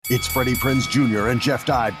It's Freddie Prinze Jr. and Jeff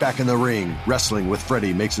Dye back in the ring. Wrestling with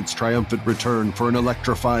Freddie makes its triumphant return for an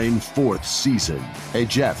electrifying 4th season. Hey,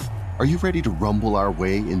 Jeff, are you ready to rumble our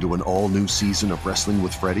way into an all-new season of Wrestling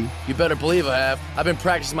with Freddie? You better believe I have. I've been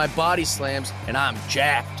practicing my body slams, and I'm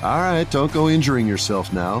jacked. All right, don't go injuring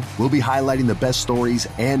yourself now. We'll be highlighting the best stories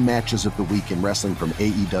and matches of the week in wrestling from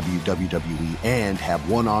AEW, WWE, and have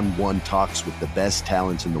one-on-one talks with the best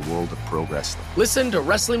talents in the world of pro wrestling. Listen to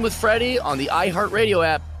Wrestling with Freddie on the iHeartRadio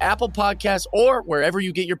app, Apple Podcasts, or wherever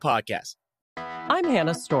you get your podcasts. I'm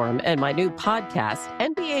Hannah Storm, and my new podcast,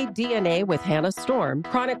 NBA DNA with Hannah Storm,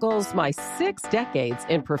 chronicles my 6 decades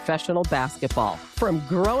in professional basketball. From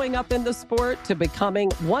growing up in the sport to becoming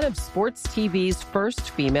one of sports TV's first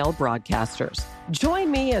female broadcasters.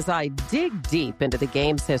 Join me as I dig deep into the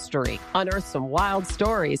game's history, unearth some wild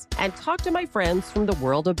stories, and talk to my friends from the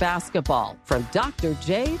world of basketball, from Dr.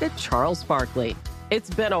 J to Charles Barkley. It's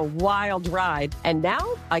been a wild ride, and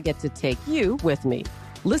now I get to take you with me.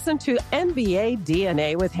 Listen to NBA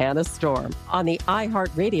DNA with Hannah Storm on the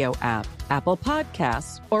iHeartRadio app, Apple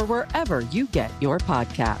Podcasts, or wherever you get your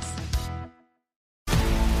podcasts.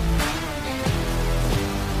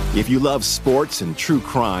 If you love sports and true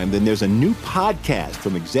crime, then there's a new podcast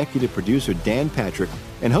from executive producer Dan Patrick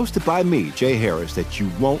and hosted by me, Jay Harris, that you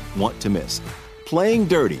won't want to miss. Playing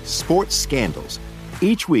Dirty: Sports Scandals.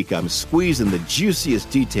 Each week, I'm squeezing the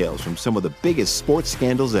juiciest details from some of the biggest sports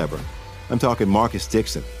scandals ever. I'm talking Marcus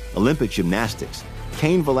Dixon, Olympic gymnastics,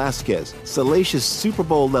 Cain Velasquez, salacious Super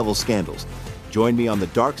Bowl-level scandals. Join me on the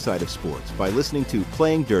dark side of sports by listening to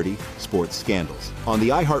Playing Dirty: Sports Scandals on the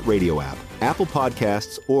iHeartRadio app, Apple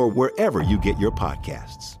Podcasts, or wherever you get your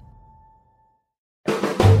podcasts.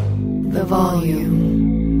 The Volume.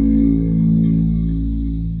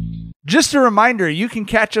 Just a reminder, you can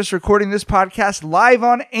catch us recording this podcast live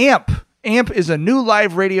on AMP. AMP is a new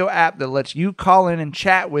live radio app that lets you call in and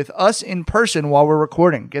chat with us in person while we're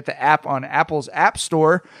recording. Get the app on Apple's App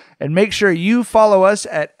Store and make sure you follow us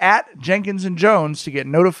at Jenkins and Jonez to get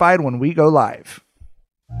notified when we go live.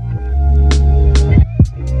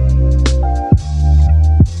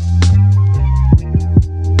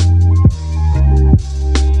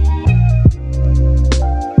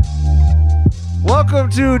 Welcome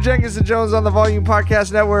to Jenkins and Jonez on the Volume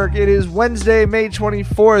Podcast Network. It is Wednesday, May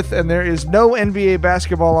 24th, and there is no NBA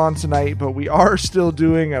basketball on tonight, but we are still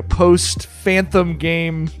doing a post-Phantom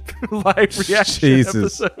game live reaction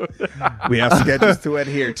episode. We have schedules to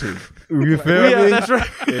adhere to. You feel me? That's right.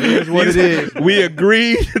 It is what it is. We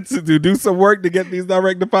agreed to do some work to get these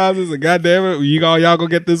direct deposits, and goddamn it, y'all gonna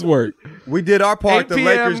get this work. We did our part. The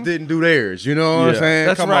Lakers didn't do theirs. You know what I'm saying?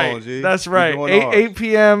 That's Come right. on, G. That's right. 8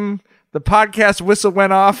 p.m., the podcast whistle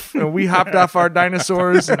went off, and we hopped off our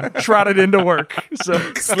dinosaurs and trotted into work. So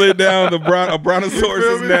slid down a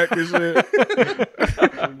brontosaurus' neck and shit.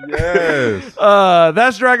 Yes.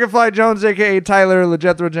 That's Dragonfly Jones, a.k.a. Tyler,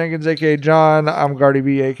 LeJethro Jenkins, a.k.a. John. I'm Gardy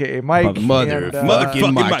B, a.k.a. Mike.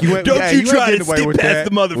 Motherfucking Mike. Don't you try to skip past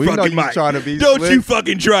the motherfucking Mike. Don't you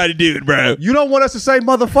fucking try to do it, bro. You don't want us to say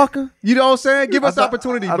motherfucker? You know what I'm saying? Give us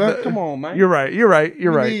opportunity, bro. Come on, man. You're right. You're right.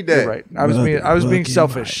 Need that. You're right. I was being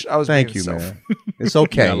selfish. Thank you, man. It's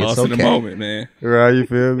okay. I lost in the moment, man. Right, you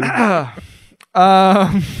feel me?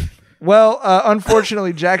 Well,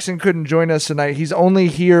 unfortunately, Jackson couldn't join us tonight. He's only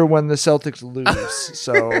here when the Celtics lose,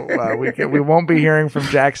 so we won't be hearing from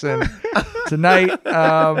Jackson tonight.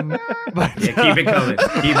 But, keep it coming.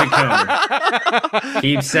 Keep it coming.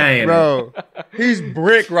 Keep saying bro, he's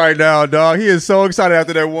brick right now, dog. He is so excited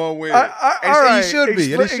after that one win. All right, he should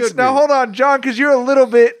be. Now hold on, John, because you're a little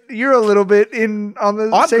bit in on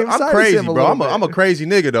the same side. I'm crazy, as him bro. I'm a crazy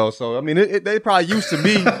nigga though. So I mean, they probably used to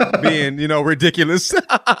me being ridiculous.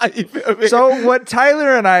 So what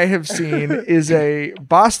Tyler and I have seen is a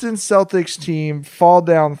Boston Celtics team fall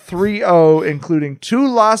down 3-0, including 2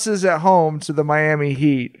 losses at home to the Miami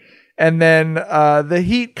Heat. And then the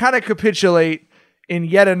Heat kind of capitulate in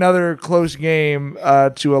yet another close game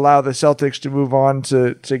to allow the Celtics to move on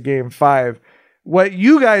to Game 5. What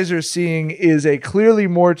you guys are seeing is a clearly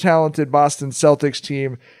more talented Boston Celtics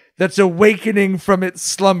team that's awakening from its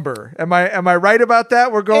slumber. Am I right about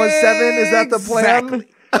that? We're going 7. Is that the plan?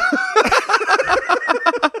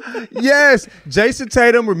 Yes, Jason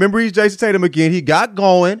Tatum. Remember, he's Jason Tatum again. He got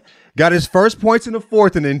going, got his first points in the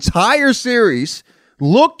fourth in the entire series.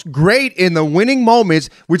 Looked great in the winning moments,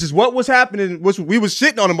 which is what was happening. We was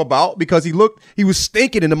shitting on him about because he was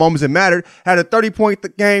stinking in the moments that mattered. Had a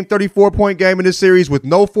 30-point game, 34-point game in this series with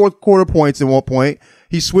no fourth quarter points at one point.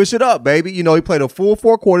 He switched it up, baby. He played a full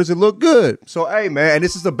 4 quarters. It looked good. So, hey, man, and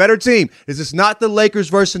this is a better team. This is not the Lakers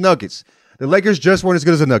versus the Nuggets. The Lakers just weren't as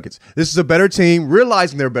good as the Nuggets. This is a better team,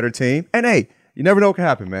 realizing they're a better team. And, hey, You never know what can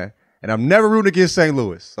happen, man. And I'm never rooting against St.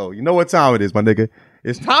 Louis. So you know what time it is, my nigga.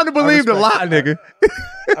 It's time to believe the lie, nigga.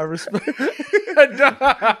 I respect.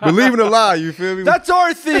 Believe in the lie, you feel me? That's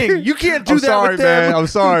our thing. You can't do I'm that sorry, with them. man. I'm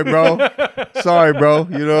sorry, bro. Sorry, bro.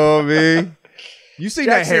 You know what I mean? You see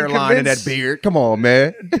that hairline and that beard. Come on,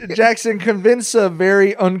 man. Jackson, convince a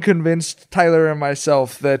very unconvinced Tyler and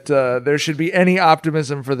myself that there should be any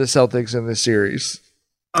optimism for the Celtics in this series.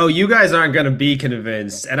 Oh, you guys aren't going to be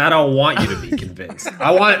convinced, and I don't want you to be convinced.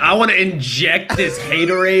 I want to inject this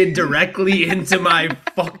haterade directly into my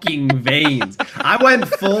fucking veins. I went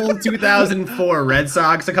full 2004 Red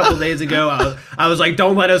Sox a couple days ago. I was like,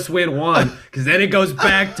 don't let us win one, because then it goes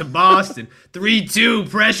back to Boston. 3-2,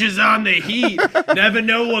 pressure's on the Heat. Never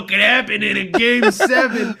know what could happen in a Game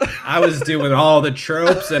 7. I was doing all the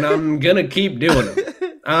tropes, and I'm going to keep doing them.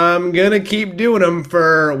 I'm going to keep doing them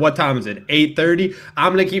for, what time is it, 8:30?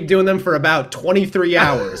 I'm going to keep doing them for about 23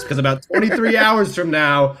 hours, because about 23 hours from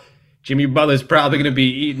now, Jimmy Butler's probably going to be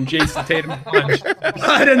eating Jason Tatum punch.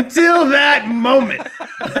 But until that moment,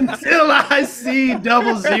 until I see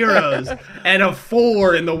double zeros and a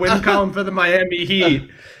 4 in the win column for the Miami Heat,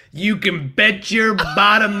 you can bet your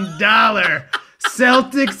bottom dollar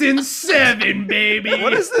Celtics in 7, baby.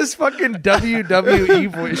 What is this fucking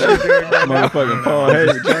WWE voice you're doing right now? Motherfucking Paul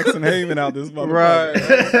Heyman, Jackson Heyman out this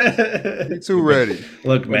motherfucker. Right. He too ready.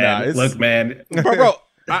 Look, man. Bro,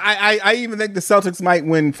 I even think the Celtics might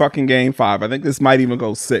win fucking Game 5. I think this might even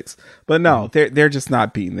go 6. But no, they're just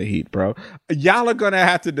not beating the Heat, bro. Y'all are gonna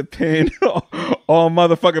have to depend on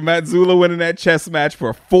motherfucking Matt Zula winning that chess match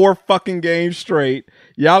for 4 fucking games straight.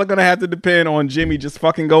 Y'all are gonna have to depend on Jimmy just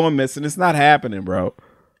fucking going missing. It's not happening, bro.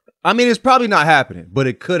 I mean, it's probably not happening, but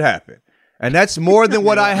it could happen. And that's more than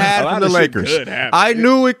what I had from the Lakers. I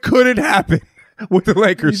knew it couldn't happen with the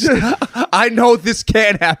Lakers. I know this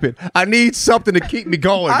can't happen. I need something to keep me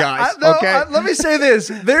going, guys. Let me say this.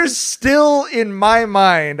 There's still, in my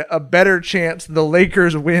mind, a better chance the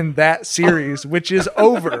Lakers win that series, which is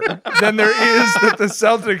over, than there is that the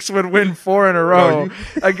Celtics would win 4 in a row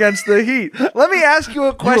against the Heat. Let me ask you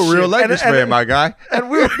a question. You're a real Lakers fan, my guy.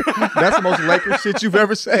 And that's the most Lakers shit you've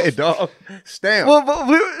ever said, dog. Stamp.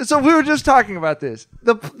 Well, so we were just talking about this.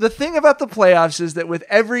 The thing about the playoffs is that with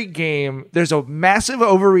every game, there's a massive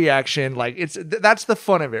overreaction. Like that's the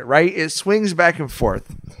fun of it, right? It swings back and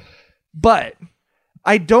forth. But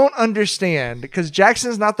I don't understand, because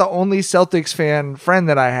Jackson's not the only Celtics friend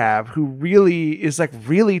that I have who really is like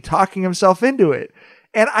really talking himself into it.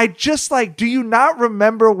 And I just do you not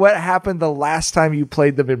remember what happened the last time you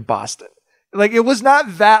played them in Boston? Like, it was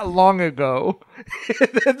not that long ago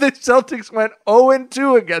that the Celtics went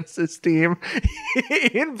 0-2 against this team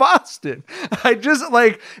in Boston.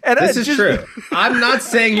 This is true. I'm not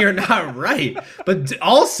saying you're not right, but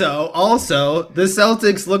also the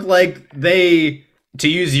Celtics look like they, to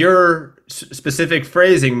use your specific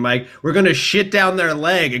phrasing, Mike, we're going to shit down their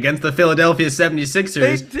leg against the Philadelphia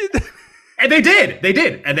 76ers. They did.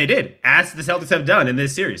 And they did, as the Celtics have done in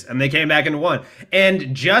this series, and they came back and won.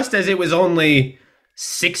 And just as it was only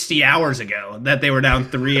 60 hours ago that they were down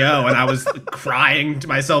 3-0 and I was crying to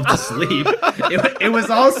myself to sleep, it was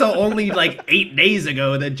also only 8 days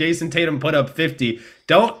ago that Jason Tatum put up 50.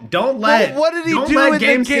 What did he do in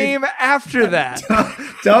the game after that?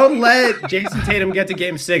 Don't let Jason Tatum get to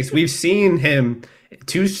Game 6. We've seen him.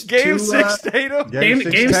 Game 6 Tatum. Game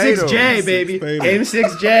 6J, baby. Game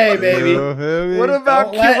 6J, baby. What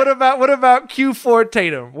about Q4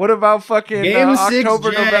 Tatum? What about fucking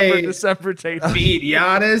October, November, December Tatum? Beat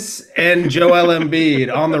Giannis and Joel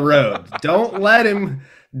Embiid on the road. Don't let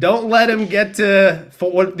him get to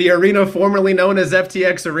the arena formerly known as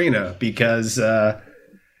FTX Arena, because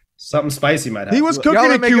something spicy might happen. He was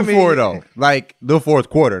cooking in Q4 though, the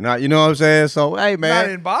fourth quarter. Not, you know what I'm saying? So hey, man,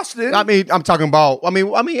 not in Boston. I mean, I'm talking about. I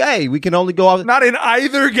mean, hey, we can only go out. Not in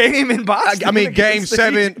either game in Boston. I mean, Game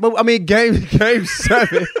 7. But I mean, Game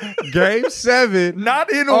 7. Game 7.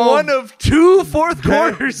 Not in one of 2 fourth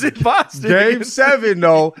quarters in Boston. Game 7,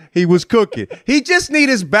 though, he was cooking. He just need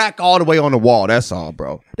his back all the way on the wall. That's all,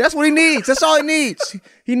 bro. That's what he needs. That's all he needs.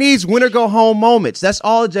 He needs win or go home moments. That's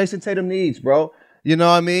all Jason Tatum needs, bro. You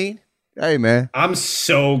know what I mean? Hey, man. I'm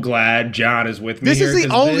so glad John is with me. This is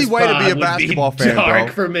the only way to be a basketball fan, dark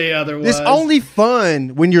bro. For me otherwise. It's only fun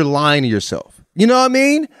when you're lying to yourself. You know what I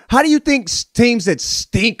mean? How do you think teams that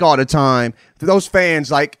stink all the time, those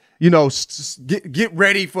fans, get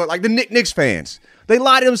ready for, the Knicks fans, they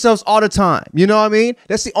lie to themselves all the time. You know what I mean?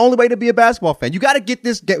 That's the only way to be a basketball fan. You got to get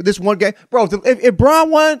this one game. Bro, if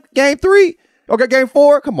Bron won Game 3, okay, Game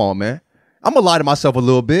 4, come on, man. I'm going to lie to myself a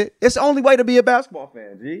little bit. It's the only way to be a basketball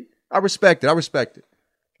fan, G. I respect it.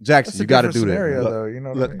 Jackson, you got to do scenario, that. though. You know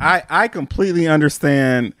what Look, I mean? I completely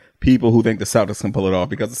understand people who think the Celtics can pull it off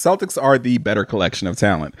because the Celtics are the better collection of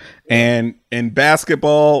talent. And in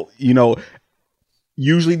basketball,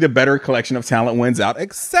 usually the better collection of talent wins out,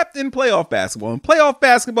 except in playoff basketball. In playoff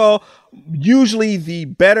basketball, usually the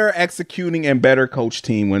better executing and better coach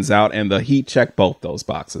team wins out, and the Heat check both those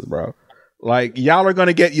boxes, bro. Like, y'all are going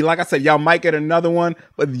to get, like I said, y'all might get another one,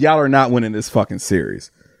 but y'all are not winning this fucking series.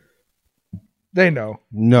 They know.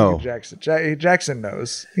 No. Jackson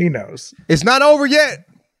knows. He knows. It's not over yet.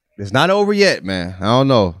 It's not over yet, man. I don't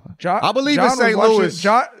know. I believe in St. Louis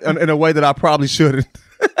in a way that I probably shouldn't.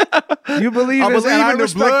 You believe in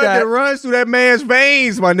the blood that runs through that man's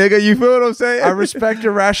veins, my nigga. You feel what I'm saying? I respect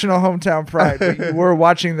your rational hometown pride, but you were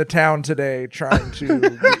watching The Town today trying to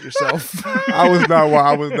get yourself. I was not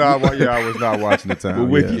watching The Town.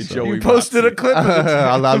 We're with you, Joey. You posted a clip of it.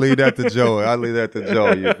 I'll leave that to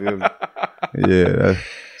Joey. You feel me? Yeah,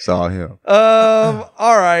 that's all him.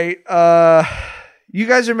 All right. You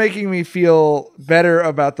guys are making me feel better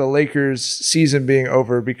about the Lakers season being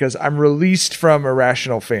over because I'm released from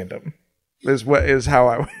irrational fandom. Is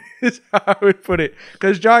how I would put it.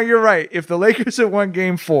 Because John, you're right. If the Lakers had won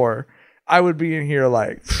Game 4, I would be in here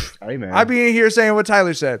like, hey, man. I'd be in here saying what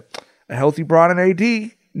Tyler said. A healthy Bron and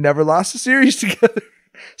AD never lost a series together.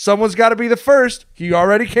 Someone's got to be the first. He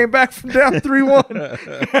already came back from down 3-1.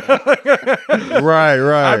 Right.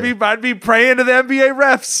 I'd be praying to the NBA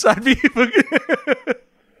refs.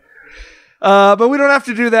 But we don't have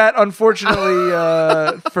to do that, unfortunately,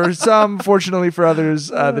 for some. Fortunately for others,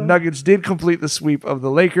 the Nuggets did complete the sweep of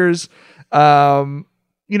the Lakers.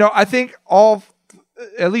 I think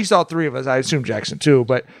at least all three of us, I assume Jackson too,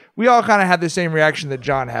 but we all kind of had the same reaction that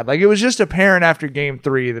John had. Like, it was just apparent after Game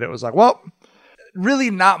 3 that it was like, well, really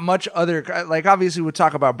not much other, like, obviously we'll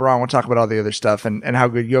talk about Bron, we'll talk about all the other stuff and how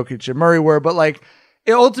good Jokic and Murray were, but like,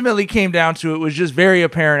 it ultimately came down to, it was just very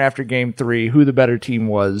apparent after Game 3 who the better team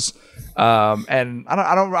was. And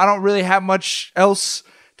I don't really have much else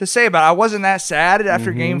to say about it. I wasn't that sad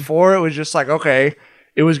after Game 4. It was just like, okay,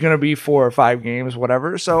 it was going to be 4 or 5 games,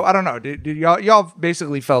 whatever. So I don't know. Did y'all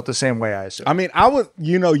basically felt the same way, I assume? I mean, I was,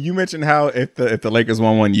 you mentioned how if the Lakers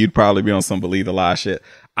won one, you'd probably be on some believe the lie shit.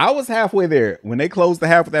 I was halfway there when they closed the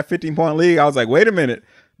half with that 15-point lead. I was like, wait a minute.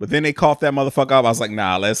 But then they coughed that motherfucker up. I was like,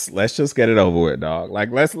 nah, let's just get it over with, dog. Like,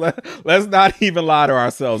 let's not even lie to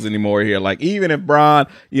ourselves anymore here. Like, even if Bron,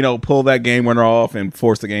 pulled that game winner off and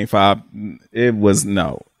forced the Game 5, it was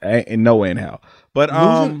no way in hell. But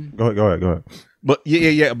go ahead. But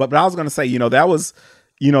yeah. But I was gonna say, that was,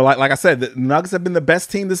 like I said, the Nuggets have been the best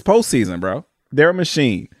team this postseason, bro. They're a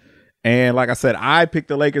machine. And like I said, I picked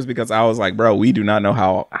the Lakers because I was like, bro, we do not know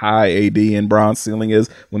how high AD and Bron's ceiling is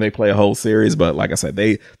when they play a whole series. But like I said,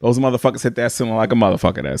 those motherfuckers hit that ceiling like a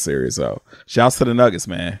motherfucker that series. So shouts to the Nuggets,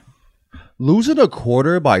 man. Losing a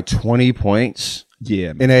quarter by 20 points,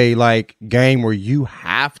 yeah, in a game where you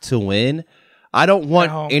have to win. I don't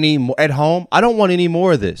want any more at home. I don't want any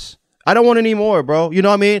more of this. I don't want any more, bro. You know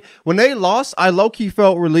what I mean? When they lost, I low-key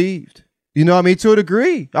felt relieved. You know what I mean? To a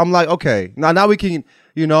degree. I'm like, okay, now we can,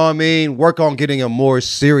 work on getting a more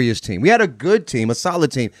serious team. We had a good team, a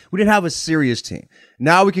solid team. We didn't have a serious team.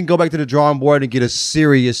 Now we can go back to the drawing board and get a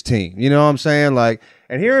serious team. You know what I'm saying? Like,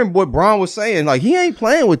 and hearing what Bron was saying, like, he ain't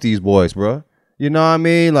playing with these boys, bro. You know what I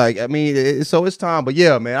mean? So it's time. But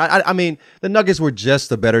yeah, man, I mean, the Nuggets were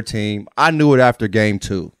just a better team. I knew it after Game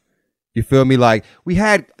 2. You feel me? Like, we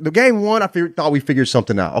had the Game 1, thought we figured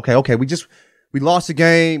something out. Okay, we lost the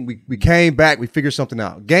game. We came back. We figured something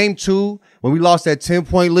out. Game 2, when we lost that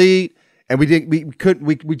 10-point lead, and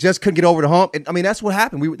we just couldn't get over the hump. And, I mean, that's what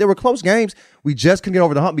happened. There were close games. We just couldn't get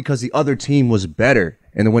over the hump because the other team was better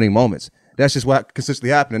in the winning moments. That's just what consistently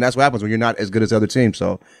happened, and that's what happens when you're not as good as the other team.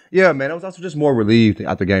 So, yeah, man, I was also just more relieved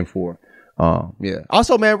after Game 4. Yeah.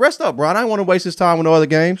 Also, man, rest up, Bron. I don't want to waste his time with no other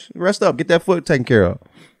games. Rest up. Get that foot taken care of.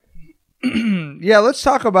 Yeah, let's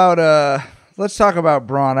talk about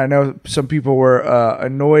Bron. I know some people were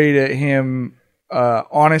annoyed at him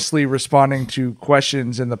honestly responding to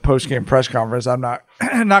questions in the post-game press conference. I'm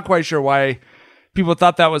not quite sure why people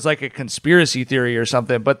thought that was like a conspiracy theory or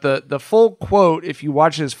something. But the full quote, if you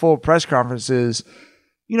watch his full press conferences,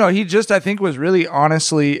 he just, I think, was really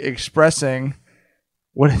honestly expressing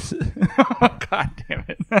what is it? Oh, God damn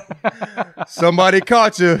it. Somebody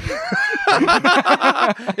caught you.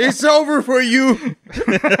 It's over for you.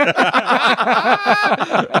 They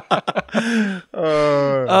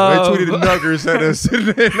tweeted Nuggers at us.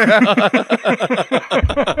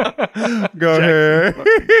 Go ahead.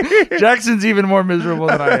 Jackson's even more miserable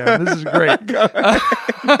than I am. This is great.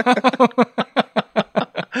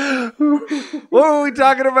 What were we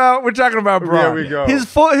talking about? We're talking about Bron. There we go. His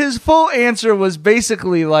full answer was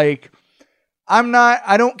basically like,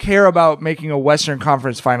 I don't care about making a Western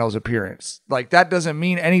Conference Finals appearance. Like, that doesn't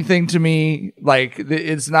mean anything to me. Like,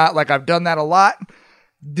 it's not like I've done that a lot.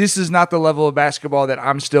 This is not the level of basketball that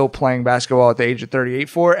I'm still playing basketball at the age of 38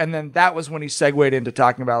 for. And then that was when he segued into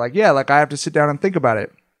talking about like, yeah, like I have to sit down and think about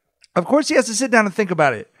it. Of course he has to sit down and think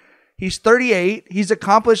about it. He's 38. He's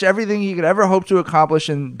accomplished everything he could ever hope to accomplish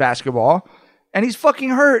in basketball. And he's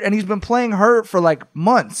fucking hurt. And he's been playing hurt for like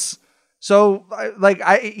months. So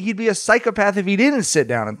he'd be a psychopath if he didn't sit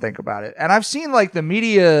down and think about it. And I've seen like the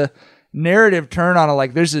media narrative turn on it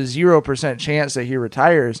like there's a 0% chance that he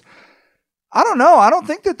retires. I don't know. I don't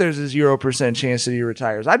think that there's a 0% chance that he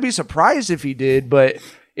retires. I'd be surprised if he did, but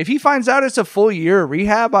if he finds out it's a full year of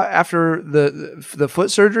rehab after the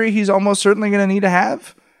foot surgery he's almost certainly going to need to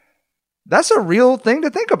have, that's a real thing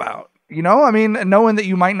to think about. You know, I mean, knowing that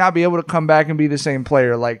you might not be able to come back and be the same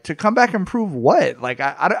player, like to come back and prove what? Like,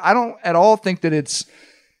 I don't at all think that it's,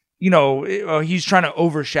 you know, he's trying to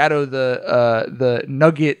overshadow the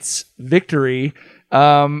Nuggets victory.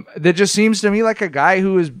 That just seems to me like a guy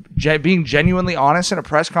who is being genuinely honest in a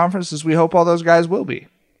press conference, as we hope all those guys will be.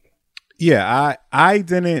 Yeah, I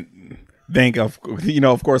didn't think of, you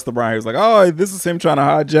know, of course, LeBron was like, oh, this is him trying to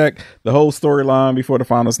hijack the whole storyline before the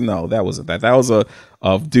finals. No, that wasn't that. That was a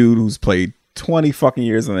dude who's played 20 fucking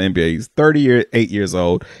years in the NBA. He's 38 years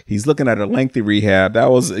old. He's looking at a lengthy rehab. That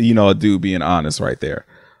was, you know, a dude being honest right there.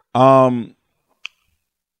 I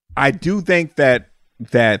do think that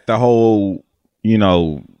the whole, you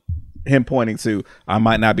know, him pointing to, I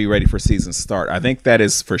might not be ready for season start, I think that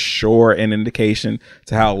is for sure an indication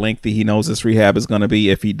to how lengthy he knows this rehab is going to be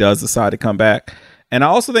if he does decide to come back. And I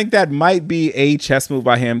also think that might be a chess move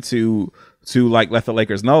by him to like let the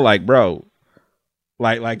Lakers know, like, bro,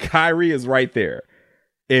 like Kyrie is right there.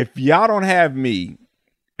 If y'all don't have me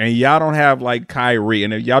and y'all don't have like Kyrie,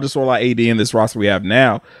 and if y'all just roll out AD in this roster we have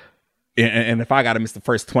now, and if I got to miss the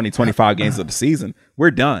first 20-25 games of the season, we're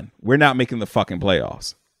done. We're not making the fucking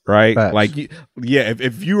playoffs, right? Facts. Like, yeah,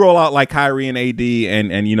 if you roll out like Kyrie and AD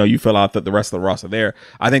and you know, you fill out the rest of the roster there,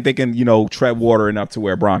 I think they can, you know, tread water enough to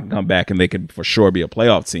where Bron can come back and they can for sure be a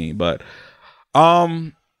playoff team. But,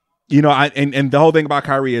 you know, and the whole thing about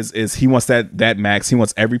Kyrie is he wants that max. He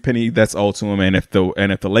wants every penny that's owed to him. And if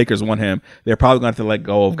the Lakers want him, they're probably going to have to let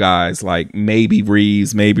go of guys like maybe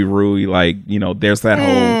Reeves, maybe Rui. Like, you know, there's that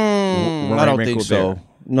whole. I don't think so.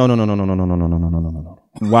 No.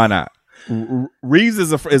 Why not? Reeves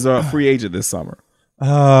is a free agent this summer.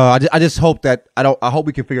 I just hope that I hope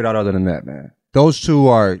we can figure it out other than that, man. Those two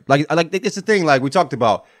are like it's the thing, like we talked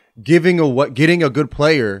about, getting a good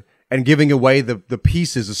player and giving away the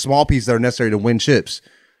pieces, the small pieces that are necessary to win chips.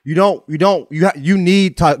 You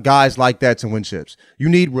need guys like that to win chips. You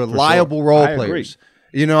need reliable role players.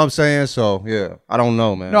 You know what I'm saying? So, yeah, I don't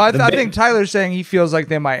know, man. No, I think Tyler's saying he feels like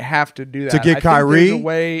they might have to do that. To get Kyrie? There's a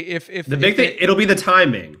way if the big thing, it'll be the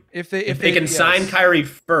timing. If they can sign Kyrie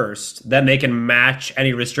first, then they can match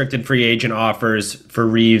any restricted free agent offers for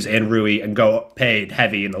Reeves and Rui and go paid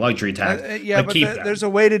heavy in the luxury tax. But there's a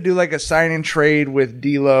way to do like a sign and trade with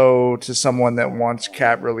D'Lo to someone that wants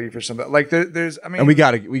cap relief or something. Like there's, I mean, and we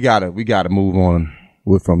gotta move on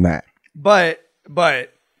from that. But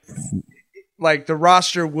like the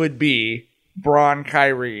roster would be Bron,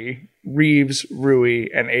 Kyrie, Reeves, Rui,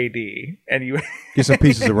 and AD, and you get some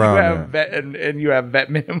pieces around, and you have vet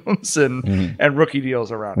minimums and rookie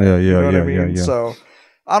deals around. Yeah, you know what I mean? Yeah. So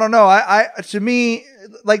I don't know. I to me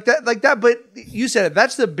like that. But you said it.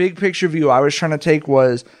 That's the big picture view I was trying to take.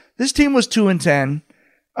 Was this team was 2-10.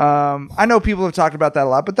 I know people have talked about that a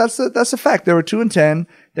lot, but that's a fact. They were 2-10.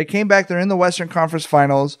 They came back. They're in the Western Conference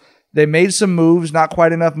Finals. They made some moves, not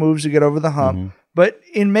quite enough moves to get over the hump. But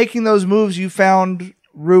in making those moves, you found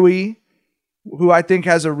Rui, who I think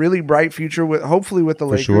has a really bright future hopefully with the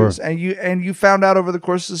Lakers. Sure. And you found out over the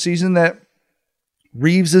course of the season that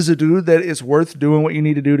Reeves is a dude that is worth doing what you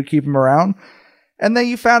need to do to keep him around. And then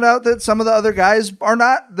you found out that some of the other guys are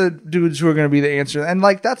not the dudes who are going to be the answer. And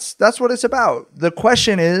like that's what it's about. The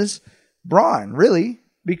question is, Bron, really?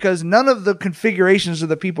 Because none of the configurations of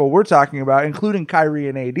the people we're talking about, including Kyrie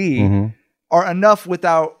and AD, are enough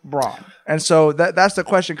without Bron. And so that's the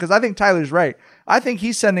question, because I think Tyler's right. I think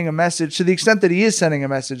he's sending a message to the extent that he is sending a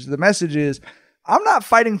message. The message is, I'm not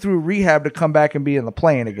fighting through rehab to come back and be in the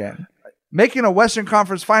play-in again. Making a Western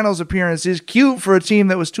Conference Finals appearance is cute for a team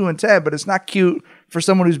that was 2-10, but it's not cute for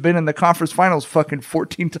someone who's been in the conference finals fucking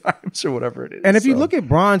 14 times or whatever it is. And if you look at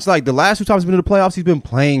Bron's, like the last 2 times he's been in the playoffs, he's been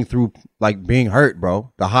playing through like being hurt, bro.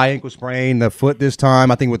 The high ankle sprain, the foot this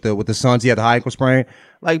time. I think with the Suns, he had the high ankle sprain.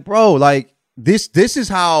 Like, bro, like this is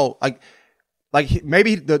how like like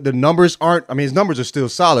maybe the numbers aren't, I mean, his numbers are still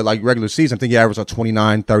solid, like regular season. I think he averaged on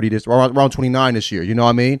 29, 30 this, around 29 this year, you know what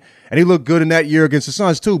I mean? And he looked good in that year against the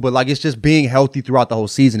Suns too, but like it's just being healthy throughout the whole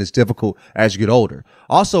season is difficult as you get older.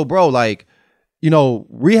 Also, bro, like, you know,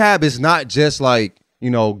 rehab is not just like, you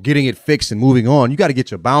know, getting it fixed and moving on. You got to get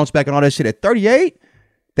your bounce back and all that shit at 38.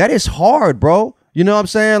 That is hard, bro. You know what I'm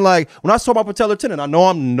saying? Like when I saw my patellar tendon, I know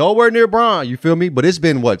I'm nowhere near Bron, you feel me? But it's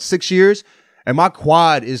been what, 6 years? And my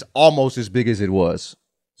quad is almost as big as it was.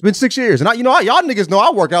 It's been 6 years. And y'all niggas know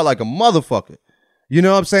I work out like a motherfucker. You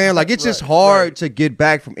know what I'm saying? Like it's just hard to get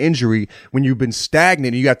back from injury when you've been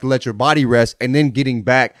stagnant and you have to let your body rest and then getting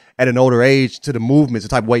back at an older age to the movements, the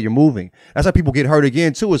type of way you're moving. That's how people get hurt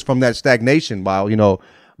again too, is from that stagnation, while, you know.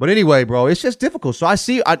 But anyway, bro, it's just difficult. So I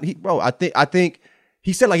think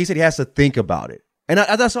he said he has to think about it. And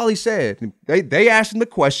that's all he said. They asked him the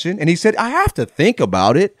question and he said, I have to think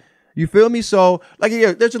about it. You feel me? So, like,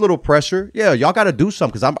 yeah, there's a little pressure. Yeah, y'all got to do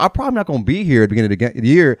something because I'm probably not going to be here at the beginning of the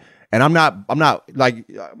year. And I'm not, like,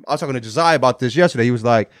 I was talking to Josiah about this yesterday. He was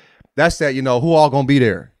like, that's that, you know, who all going to be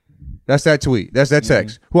there? That's that tweet. That's that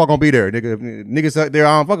text. Who all going to be there? Niggas out there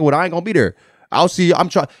I'm fucking with, I ain't going to be there. I'll see, I'm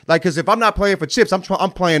trying, like, because if I'm not playing for chips, I'm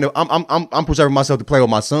preserving myself to play with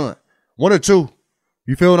my son. One or two.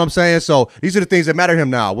 You feel what I'm saying? So these are the things that matter to him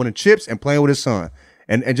now, winning chips and playing with his son.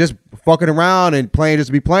 And just fucking around and playing just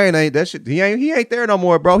to be playing, ain't that shit. He ain't there no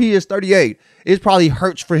more, bro. He is 38. It probably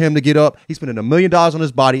hurts for him to get up. He's spending $1 million on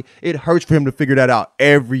his body. It hurts for him to figure that out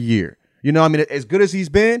every year. You know what I mean? As good as he's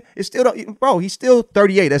been, it's still, bro, he's still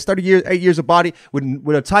 38. That's 8 years of body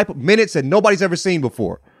with a type of minutes that nobody's ever seen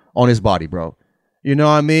before on his body, bro. You know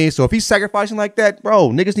what I mean? So if he's sacrificing like that, bro,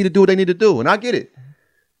 niggas need to do what they need to do. And I get it.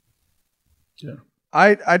 Yeah.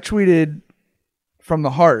 I tweeted from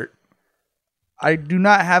the heart, I do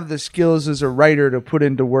not have the skills as a writer to put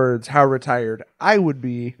into words how retired I would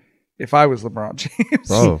be if I was LeBron James.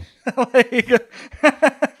 Oh.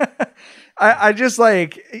 I just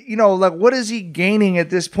like, you know, like what is he gaining at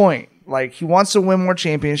this point? Like he wants to win more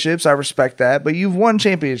championships. I respect that, but you've won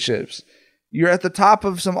championships. You're at the top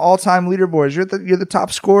of some all-time leaderboards. You're the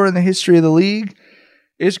top scorer in the history of the league.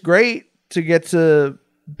 It's great to get to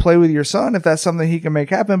play with your son if that's something he can make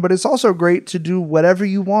happen, but it's also great to do whatever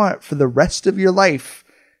you want for the rest of your life,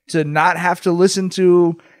 to not have to listen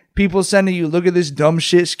to people sending you, look at this dumb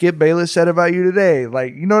shit Skip Bayless said about you today.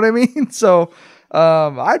 Like, you know what I mean? So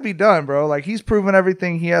I'd be done, bro. Like he's proven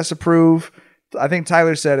everything he has to prove. I think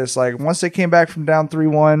Tyler said it's like once they came back from down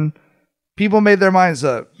 3-1, people made their minds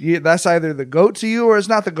up. That's either the GOAT to you or it's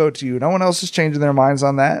not the GOAT to you. No one else is changing their minds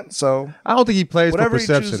on that. So I don't think he plays for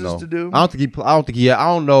perception, though. I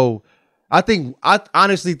don't know. I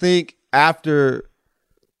honestly think after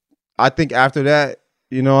that,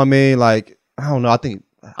 you know what I mean? Like, I don't know.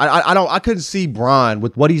 I couldn't see Bron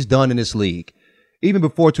with what he's done in this league, even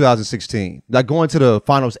before 2016, like going to the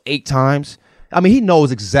finals 8 times. I mean, he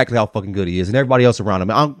knows exactly how fucking good he is and everybody else around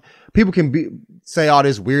him. People can say all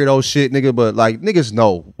this weirdo shit, nigga, but like niggas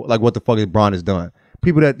know like what the fuck Bron has done.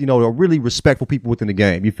 People that, you know, are really respectful people within the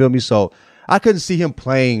game. You feel me? So I couldn't see him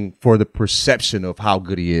playing for the perception of how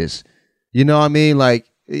good he is. You know what I mean? Like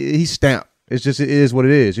he's stamped. It's just, it is what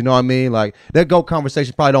it is. You know what I mean? Like that GOAT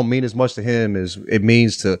conversation probably don't mean as much to him as it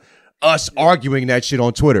means to us arguing that shit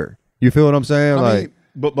on Twitter. You feel what I'm saying? I mean,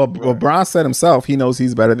 but Bron said himself, he knows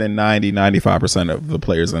he's better than 95% of the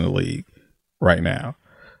players in the league right now.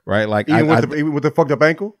 Right? Like even with the fucked up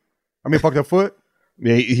ankle? I mean, fucked up foot?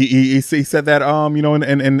 Yeah, he said that you know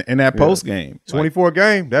in that post game. 24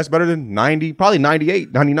 game. That's better than 90, probably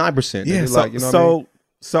 98, 99%. Yeah,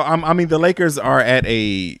 so I mean the Lakers are at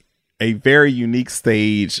a very unique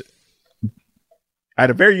stage, at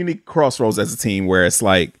a very unique crossroads as a team where it's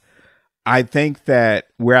like, I think that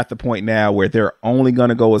we're at the point now where they're only going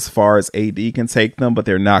to go as far as AD can take them, but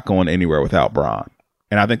they're not going anywhere without Bron.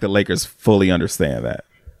 And I think the Lakers fully understand that.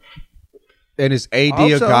 And is AD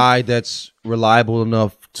a guy that's reliable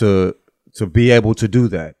enough to be able to do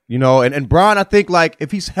that? You know, and Bron, I think, like,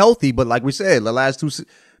 if he's healthy, but like we said, the last 2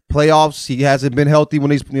 playoffs, he hasn't been healthy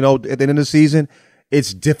when he's, you know, at the end of the season.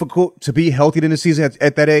 It's difficult to be healthy in the season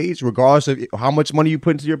at that age, regardless of how much money you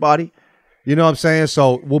put into your body. You know what I'm saying?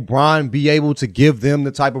 So will Bron be able to give them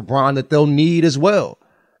the type of Bron that they'll need as well?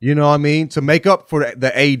 You know what I mean? To make up for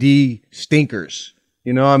the AD stinkers.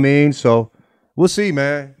 You know what I mean? So we'll see,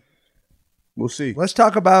 man. We'll see. Let's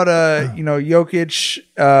talk about you know, Jokic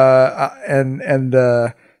and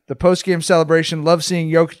the post-game celebration. Love seeing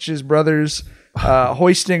Jokic's brothers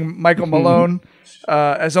hoisting Michael Malone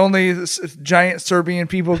as only giant Serbian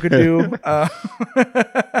people could do.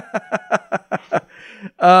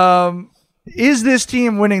 Is this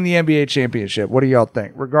team winning the NBA championship? What do y'all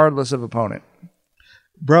think, regardless of opponent?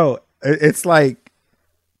 Bro, it's like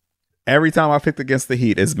every time I picked against the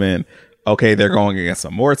Heat, it's been, okay, they're going against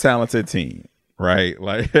a more talented team, right?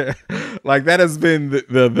 Like, like that has been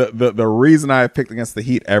the reason I picked against the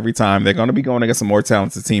Heat every time. They're going to be going against a more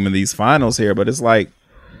talented team in these finals here, but it's like,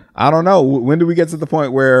 I don't know. When do we get to the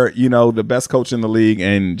point where, you know, the best coach in the league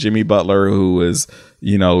and Jimmy Butler, who is,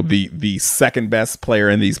 you know, the second best player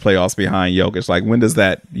in these playoffs behind Jokic, like when does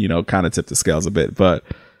that, you know, kind of tip the scales a bit? But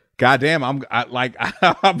goddamn, I'm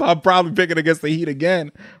probably picking against the Heat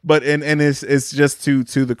again. But and it's just to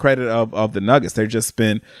the credit of the Nuggets. They've just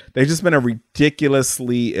been a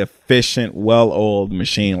ridiculously efficient, well-oiled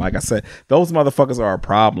machine. Like I said, those motherfuckers are a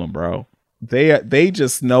problem, bro. They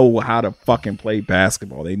just know how to fucking play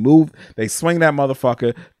basketball. They move, they swing that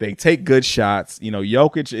motherfucker, they take good shots. You know,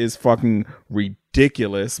 Jokic is fucking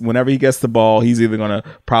ridiculous. Whenever he gets the ball, he's either gonna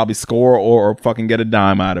probably score or fucking get a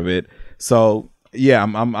dime out of it. So yeah,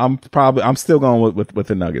 I'm still going with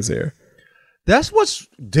the Nuggets here. That's what's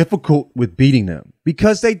difficult with beating them,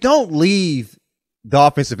 because they don't leave the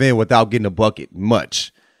offensive end without getting a bucket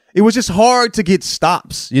much. It was just hard to get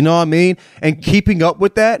stops, you know what I mean? And keeping up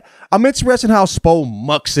with that, I'm interested in how Spo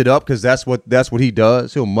mucks it up, because that's what he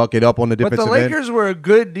does. He'll muck it up on the defensive end. But the Lakers were a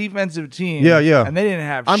good defensive team. Yeah. And they didn't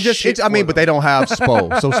have but they don't have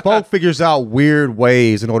Spo. So Spo figures out weird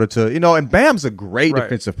ways in order to, you know, and Bam's a great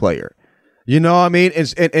defensive player. You know what I mean?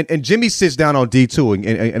 And Jimmy sits down on D2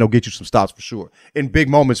 and he'll get you some stops for sure. In big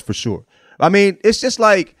moments for sure. I mean, it's just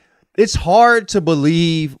like, it's hard to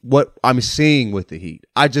believe what I'm seeing with the Heat.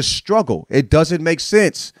 I just struggle. It doesn't make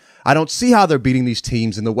sense. I don't see how they're beating these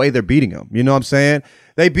teams in the way they're beating them. You know what I'm saying?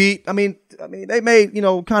 They made, you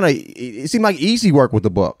know, kind of, it seemed like easy work with the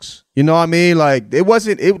Bucks. You know what I mean? Like it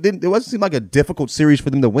wasn't seem like a difficult series for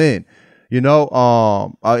them to win. You know,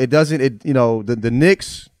 the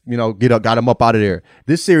Knicks, you know, got them up out of there.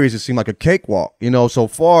 This series, it seemed like a cakewalk, you know, so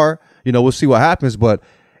far. You know, we'll see what happens, but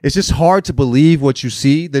it's just hard to believe what you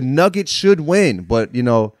see. The Nuggets should win, but, you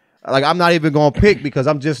know, like I'm not even going to pick, because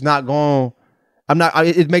I'm just not going.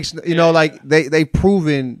 It makes, you know, like they've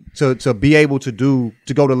proven to be able to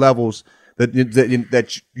go to levels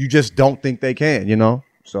that you just don't think they can, you know.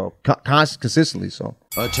 So consistently so.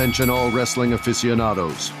 Attention all wrestling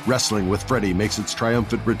aficionados. Wrestling with Freddie makes its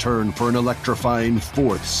triumphant return for an electrifying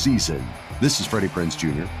 4th season. This is Freddie Prinze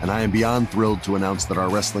Jr., and I am beyond thrilled to announce that our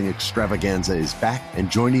wrestling extravaganza is back, and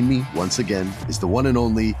joining me once again is the one and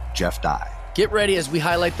only Jeff Dye. Get ready as we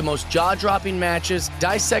highlight the most jaw-dropping matches,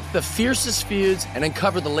 dissect the fiercest feuds, and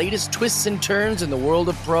uncover the latest twists and turns in the world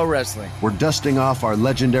of pro wrestling. We're dusting off our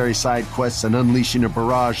legendary side quests and unleashing a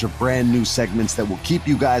barrage of brand new segments that will keep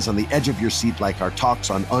you guys on the edge of your seat, like our talks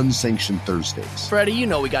on Unsanctioned Thursdays. Freddie, you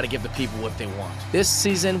know we got to give the people what they want. This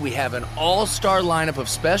season, we have an all-star lineup of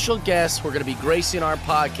special guests who are going to be gracing our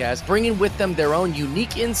podcast, bringing with them their own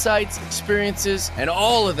unique insights, experiences, and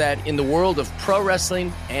all of that in the world of pro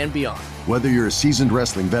wrestling and beyond. Whether you're a seasoned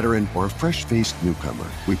wrestling veteran or a fresh-faced newcomer,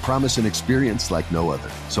 we promise an experience like no other.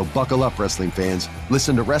 So buckle up, wrestling fans.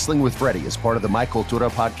 Listen to Wrestling with Freddie as part of the My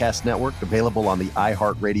Cultura Podcast Network, available on the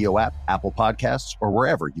iHeartRadio app, Apple Podcasts, or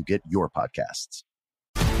wherever you get your podcasts.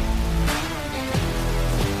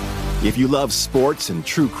 If you love sports and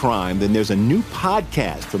true crime, then there's a new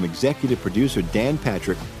podcast from executive producer Dan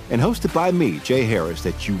Patrick and hosted by me, Jay Harris,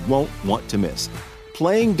 that you won't want to miss.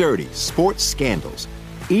 Playing Dirty: Sports Scandals.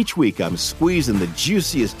 Each week, I'm squeezing the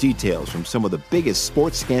juiciest details from some of the biggest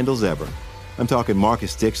sports scandals ever. I'm talking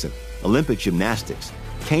Marcus Dixon, Olympic gymnastics,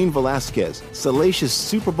 Cain Velasquez, salacious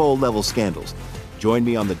Super Bowl-level scandals. Join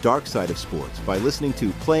me on the dark side of sports by listening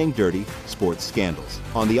to Playing Dirty: Sports Scandals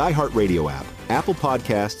on the iHeartRadio app, Apple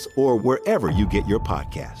Podcasts, or wherever you get your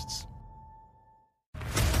podcasts.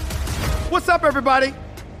 What's up, everybody?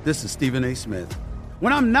 This is Stephen A. Smith.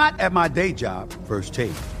 When I'm not at my day job, First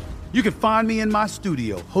Take, you can find me in my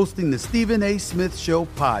studio hosting the Stephen A. Smith Show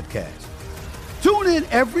podcast. Tune in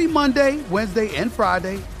every Monday, Wednesday, and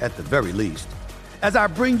Friday, at the very least, as I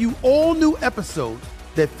bring you all new episodes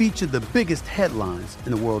that feature the biggest headlines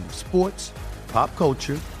in the world of sports, pop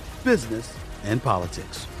culture, business, and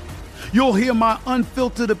politics. You'll hear my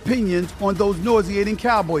unfiltered opinions on those nauseating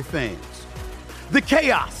Cowboy fans, the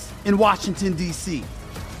chaos in Washington, D.C.,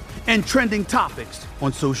 and trending topics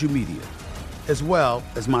on social media, as well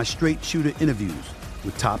as my straight shooter interviews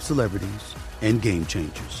with top celebrities and game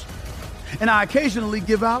changers. And I occasionally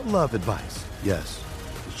give out love advice. Yes,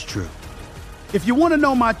 it's true. If you want to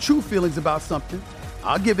know my true feelings about something,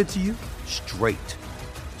 I'll give it to you straight.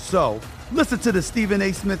 So listen to the Stephen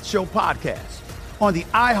A. Smith Show podcast on the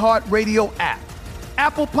iHeartRadio app,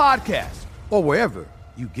 Apple Podcasts, or wherever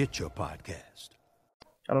you get your podcast.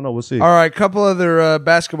 I don't know. We'll see. All right, couple other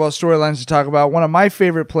basketball storylines to talk about. One of my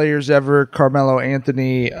favorite players ever, Carmelo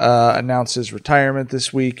Anthony, announced his retirement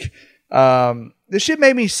this week. This shit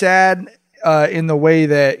made me sad in the way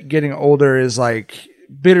that getting older is like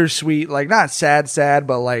bittersweet, like not sad,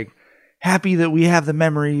 but like happy that we have the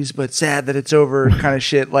memories, but sad that it's over kind of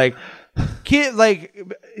shit. Like kid, like,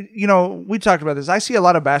 you know, we talked about this. I see a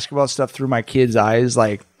lot of basketball stuff through my kid's eyes.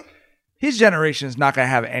 Like his generation is not going to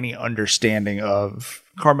have any understanding of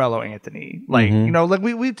Carmelo Anthony. Like, you know, like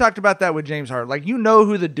we've talked about that with James Harden. Like, you know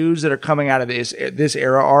who the dudes that are coming out of this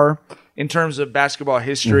era are in terms of basketball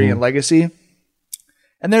history and legacy.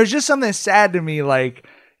 And there's just something sad to me. Like,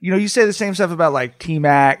 you know, you say the same stuff about like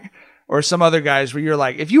T-Mac or some other guys where you're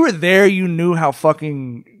like, if you were there, you knew how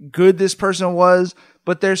fucking good this person was,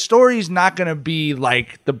 but their story's not going to be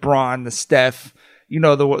like the Bron, the Steph, you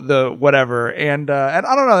know, the whatever. And I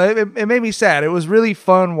don't know, it made me sad. It was really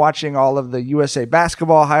fun watching all of the USA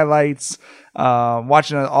basketball highlights,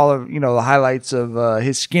 watching all of, you know, the highlights of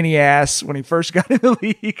his skinny ass when he first got in the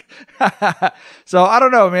league. So I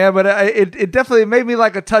don't know, man, but it definitely made me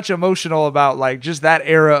like a touch emotional about like just that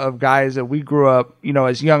era of guys that we grew up, you know,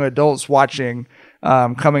 as young adults watching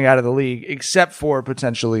coming out of the league, except for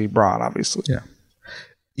potentially Bron, obviously.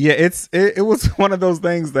 Yeah, it was one of those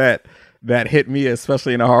things that hit me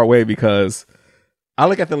especially in a hard way, because I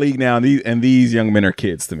look at the league now and these young men are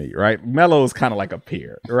kids to me, right? Melo is kind of like a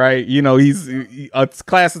peer, right? You know, he's a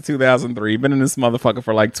class of 2003, been in this motherfucker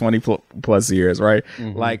for like 20 plus years, right?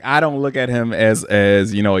 Like, I don't look at him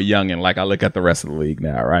as you know, a youngin', like I look at the rest of the league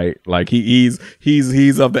now, right? Like he's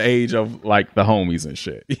of the age of like the homies and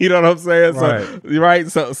shit. You know what I'm saying? Right.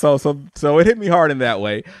 So it hit me hard in that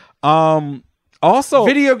way. Also,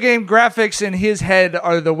 video game graphics in his head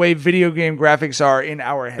are the way video game graphics are in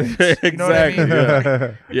our heads. You know exactly. what I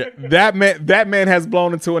mean? Yeah. That man has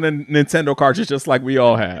blown into a Nintendo cartridge just like we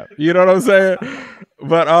all have. You know what I'm saying?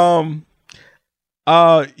 But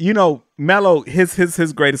you know, Melo,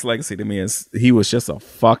 his greatest legacy to me is he was just a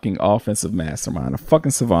fucking offensive mastermind, a fucking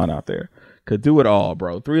savant out there. Could do it all,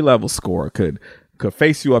 bro. 3-level scorer, could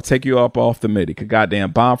face you up, take you up off the midi, could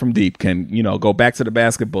goddamn bomb from deep, can, you know, go back to the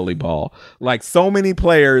basket, bully ball. Like so many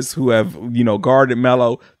players who have, you know, guarded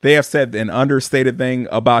Melo, they have said an understated thing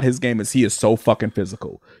about his game is he is so fucking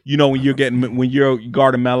physical. You know, when you're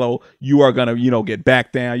guarding Melo, you are gonna, you know, get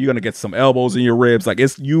back down, you're gonna get some elbows in your ribs, like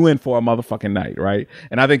it's you in for a motherfucking night, right?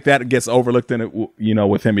 And I think that gets overlooked in it, you know,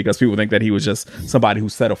 with him, because people think that he was just somebody who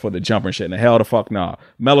settled for the jumper and shit. And the hell the fuck nah.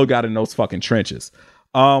 Melo got in those fucking trenches.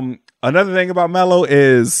 Another thing about Melo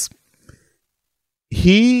is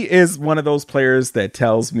he is one of those players that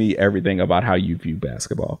tells me everything about how you view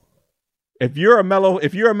basketball. If you're a Melo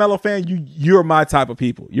fan, you're my type of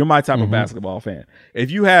people. You're my type of basketball fan. If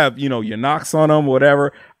you have, you know, your knocks on them,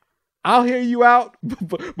 whatever, I'll hear you out,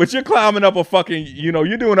 but you're climbing up a fucking, you know,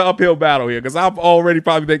 you're doing an uphill battle here, because I'll already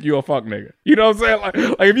probably think you're a fuck nigga. You know what I'm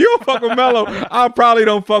saying? Like if you don't fuck with Melo, I probably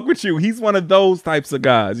don't fuck with you. He's one of those types of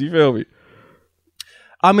guys. You feel me?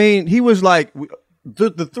 I mean, he was like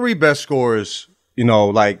the three best scorers, you know,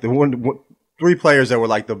 like three players that were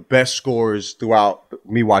like the best scorers throughout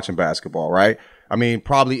me watching basketball, right? I mean,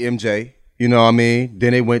 probably MJ, you know what I mean?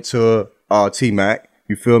 Then it went to T-Mac,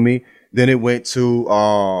 you feel me? Then it went to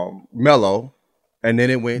Melo, and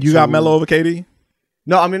then it went You got Melo over KD?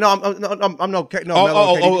 No, I mean, I'm no.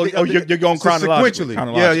 You're going chronologically.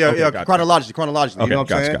 Yeah, chronologically. Okay, you know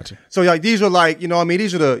what I'm saying? Gotcha. So like these are like, you know what I mean?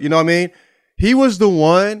 These are the, you know what I mean? He was the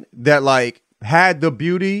one that like had the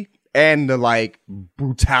beauty and the like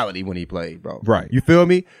brutality when he played, bro. Right. You feel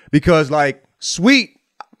me? Because like Sweet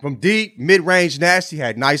from deep, mid-range, nasty,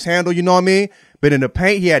 had nice handle, you know what I mean? But in the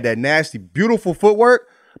paint, he had that nasty, beautiful footwork.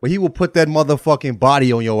 But he will put that motherfucking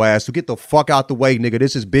body on your ass. So get the fuck out the way, nigga.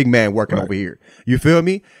 This is big man working over here. You feel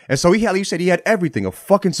me? And so you said he had everything. A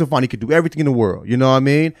fucking savant. He could do everything in the world. You know what I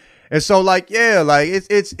mean? And so like, yeah, like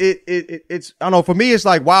it's I don't know, for me it's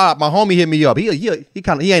like, wow, my homie hit me up. He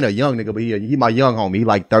ain't a young nigga, but he my young homie. He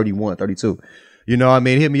like 31, 32. You know what I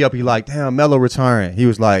mean? He hit me up. He like, damn, Melo retiring. He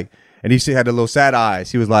was like, and he had the little sad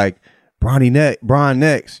eyes. He was like, Bron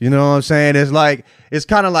next. You know what I'm saying? It's like, it's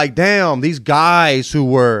kind of like, damn, these guys who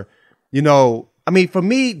were, you know, I mean, for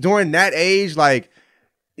me during that age, like,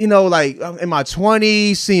 you know, like in my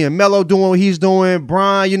 20s, seeing Melo doing what he's doing,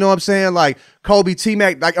 Bron, you know what I'm saying? Like Kobe,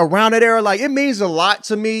 T-Mac, like around that era, like it means a lot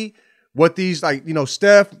to me what these, like, you know,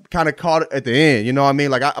 Steph kind of caught at the end, you know what I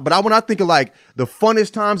mean? Like, when I think of like the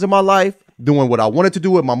funnest times in my life, doing what I wanted to do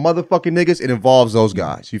with my motherfucking niggas, it involves those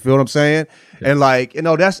guys. You feel what I'm saying? Yeah. And like, you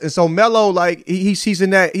know, and so Melo, like he's in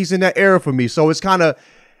that era for me. So it's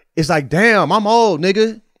like, damn, I'm old,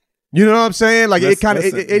 nigga. You know what I'm saying? Like it kind of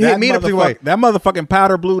it hit me in a particular way. That motherfucking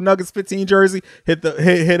powder blue Nuggets 15 jersey hit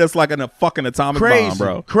us like in a fucking atomic bomb,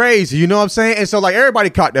 bro. Crazy. You know what I'm saying? And so like everybody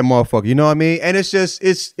caught that motherfucker. You know what I mean? And it's just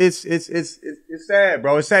it's sad,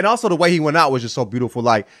 bro. It's sad. And also the way he went out was just so beautiful.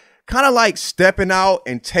 Like kind of like stepping out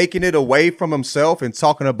and taking it away from himself and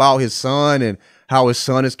talking about his son and how his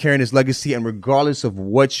son is carrying his legacy. And regardless of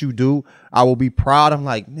what you do, I will be proud. I'm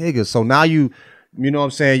like, nigga. So now you know what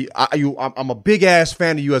I'm saying? I'm a big ass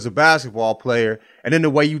fan of you as a basketball player, and then the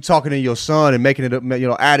way you talking to your son and making it, you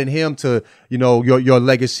know, adding him to, you know, your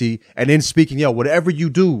legacy, and then speaking, whatever you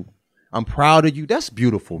do, I'm proud of you. That's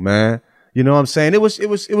beautiful, man. You know what I'm saying? It was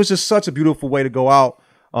just such a beautiful way to go out.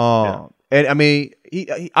 And I mean,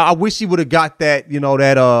 I wish he would have got that, you know,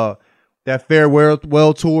 that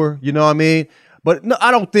farewell tour. You know what I mean? But no, I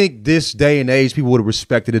don't think this day and age people would have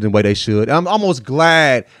respected it in the way they should. I'm almost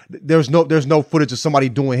glad there's no footage of somebody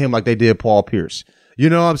doing him like they did Paul Pierce. You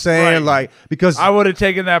know what I'm saying? Right. Like, because I would have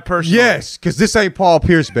taken that personally. Yes, because this ain't Paul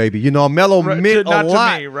Pierce, baby. You know, Melo meant a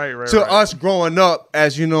lot to me. to us growing up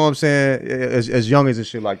as, you know what I'm saying, as young as and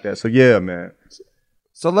shit like that. So yeah, man.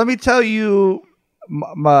 So let me tell you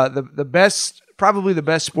the best, probably the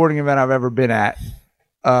best sporting event I've ever been at.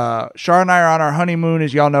 Shar and I are on our honeymoon.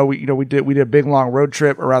 As y'all know, we did a big long road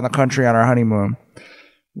trip around the country on our honeymoon.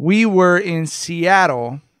 We were in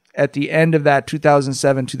Seattle at the end of that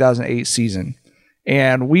 2007-2008 season.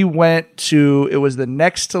 And we went to, it was the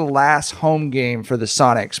next to last home game for the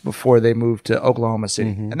Sonics before they moved to Oklahoma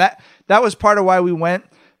City. Mm-hmm. And that was part of why we went,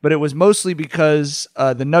 but it was mostly because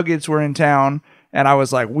the Nuggets were in town and I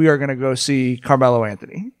was like, we are going to go see Carmelo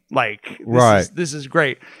Anthony. Like, this is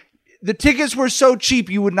great. The tickets were so cheap,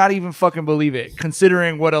 you would not even fucking believe it,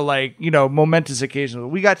 considering what a momentous occasion.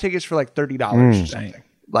 We got tickets for like $30 or something.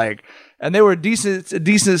 Like, and they were decent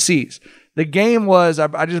seats. The game was,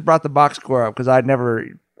 I just brought the box score up because I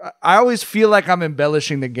always feel like I'm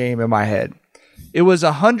embellishing the game in my head. It was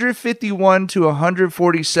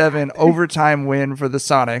 151-147 overtime win for the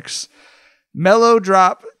Sonics. Melo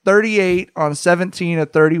dropped 38 on 17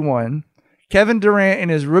 of 31. Kevin Durant in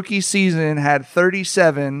his rookie season had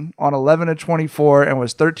 37 on 11 of 24 and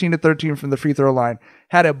was 13 of 13 from the free throw line.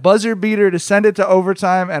 Had a buzzer beater to send it to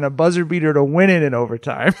overtime and a buzzer beater to win it in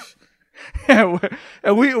overtime. and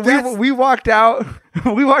we walked out.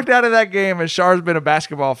 We walked out of that game, and Shar's been a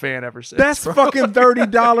basketball fan ever since. That's fucking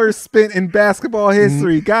 $30 spent in basketball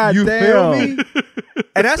history. God you damn. Feel me?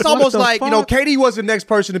 And that's almost like fuck? KD was the next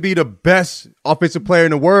person to be the best offensive player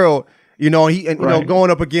in the world. You know,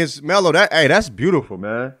 going up against Melo. That's beautiful,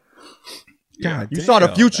 man. God, you saw the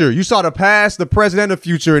future. Man. You saw the past, the present, and the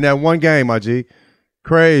future in that one game, my G.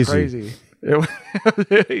 Crazy.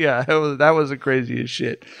 That was the craziest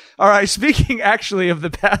shit. All right, speaking actually of the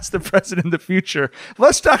past, the present, and the future,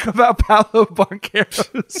 let's talk about Paolo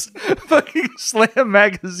Banchero's fucking Slam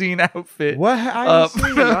magazine outfit. What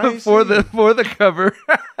for the cover?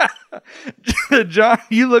 John,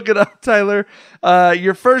 you look it up, Tyler.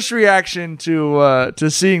 Your first reaction to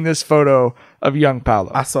seeing this photo of young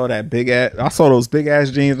Paolo? I saw those big ass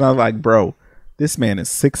jeans, and I was like, bro, this man is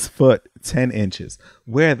 6'10".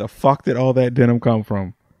 Where the fuck did all that denim come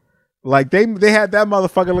from? Like they had that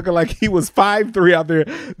motherfucker looking like he was 5'3" out there.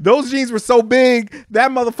 Those jeans were so big that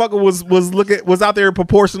motherfucker was out there in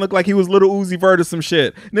proportion, looked like he was little Uzi Vert or some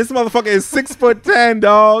shit. And this motherfucker is 6'10",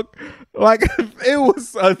 dog. Like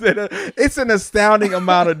it's an astounding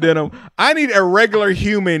amount of denim. I need a regular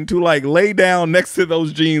human to like lay down next to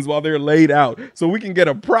those jeans while they're laid out so we can get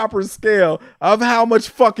a proper scale of how much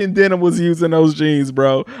fucking denim was used in those jeans,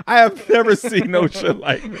 bro. I have never seen no shit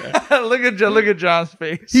like that. Look at John's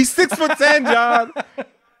face. He's 6'10", John.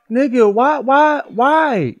 Nigga,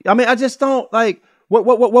 why? I mean, I just don't like. What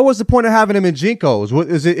was the point of having him in Jenkins? What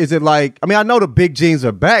is it? Is it like? I mean, I know the big jeans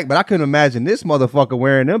are back, but I couldn't imagine this motherfucker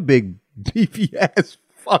wearing them big beefy ass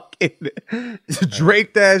fucking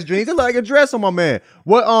draped ass jeans. It look like a dress on my man.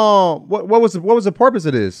 What was the purpose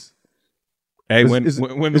of this? Hey, when the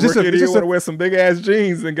rookie of the year want to wear some big ass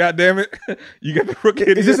jeans, then goddamn it, you got the rookie of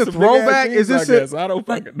the year. Is this a throwback? Is this I don't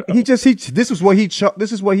fucking know. This is what he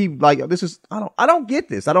I don't get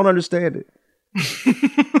this. I don't understand it.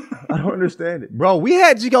 I don't understand it, bro. We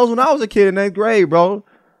had Jenkins when I was a kid in 8th grade, bro.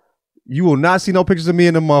 You will not see no pictures of me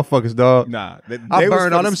and them motherfuckers, dog. Nah, I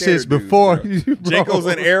burned on them shits before. Jenkins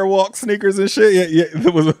and Airwalk sneakers and shit.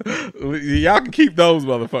 Y'all can keep those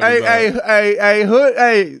motherfuckers. Hey,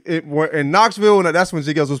 Hood. In Knoxville, that's when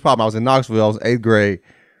Jenkins was popping. I was in Knoxville. I was 8th grade,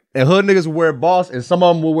 and Hood niggas would wear Boss, and some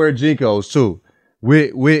of them would wear Jenkins too.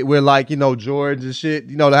 We're like, George and shit.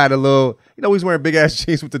 They had a little, he's wearing big ass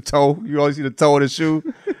jeans with the toe. You always see the toe of the shoe.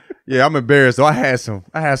 Yeah, I'm embarrassed. So I had some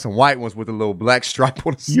white ones with a little black stripe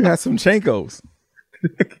on the side. You had some Jenkins.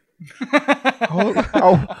 I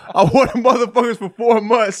wore the motherfuckers for 4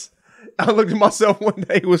 months. I looked at myself one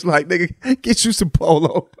day. It was like, nigga, get you some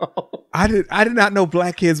polo. I did not know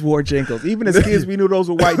black kids wore Jenkins. Even as kids, we knew those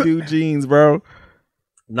were white dude jeans, bro.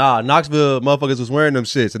 Nah, Knoxville motherfuckers was wearing them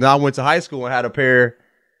shits. And then I went to high school and had a pair.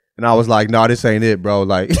 And I was like, nah, this ain't it, bro.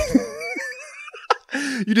 Like,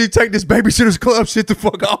 you need to take this Babysitter's Club shit the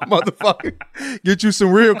fuck off, motherfucker. Get you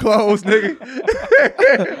some real clothes, nigga.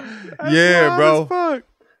 Yeah, bro.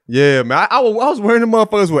 Yeah, man. I was wearing them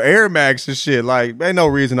motherfuckers with Air Max and shit. Like, ain't no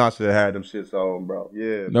reason I should have had them shits on, bro.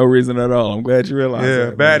 Yeah. No reason at all. I'm glad you realized that.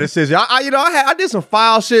 Yeah, bad decision. I did some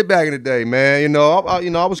foul shit back in the day, man.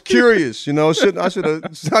 I was curious. I should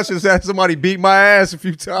have had somebody beat my ass a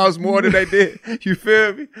few times more than they did. You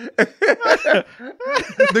feel me?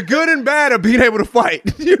 The good and bad of being able to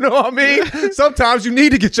fight. You know what I mean? Sometimes you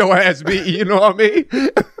need to get your ass beat. You know what I mean?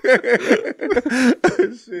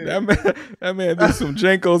 That man did some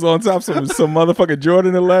Jenkins on top of some motherfucking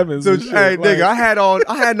Jordan 11s. So, shit, hey, like. nigga, I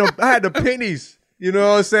had the pennies. You know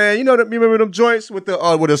what I'm saying? You remember them joints with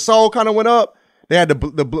the sole kind of went up? They had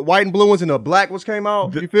the white and blue ones and the black ones came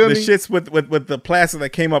out. You feel me? The shits with the plastic that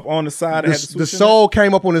came up on the side. The sole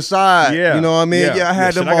came up on the side. Yeah. You know what I mean? Yeah, I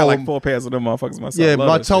had them I all. got like 4 pairs of them motherfuckers myself. Yeah,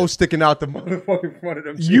 my toe sticking out the motherfucking front of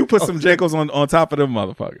them. You put some Jenkins on top of them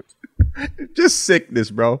motherfuckers. Just sickness,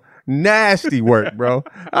 bro. Nasty work, bro.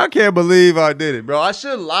 I can't believe I did it, bro. I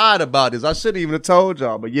should have lied about this. I shouldn't even have told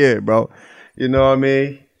y'all. But yeah, bro. You know what I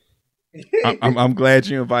mean? I'm glad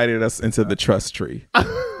you invited us into the trust tree.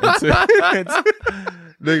 Into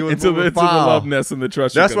the love nest in the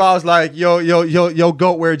trust tree. That's why I was like, yo,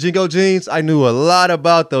 goat wear Jingo jeans. I knew a lot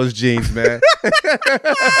about those jeans, man.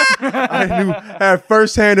 I had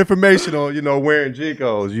firsthand information on, wearing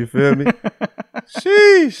Jinkos. You feel me?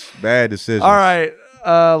 Sheesh. Bad decision. All right.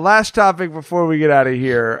 Last topic before we get out of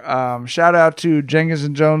here. Shout out to Jenkins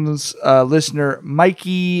and Jonez listener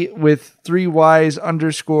Mikey with 3 Ys _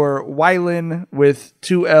 Wylan with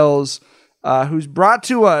 2 L's, who's brought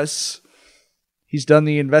to us. He's done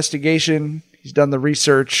the investigation. He's done the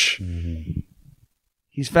research. Mm-hmm.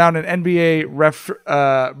 He's found an NBA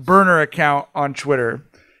burner account on Twitter,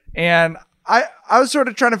 and I was sort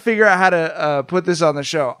of trying to figure out how to put this on the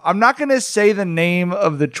show. I'm not going to say the name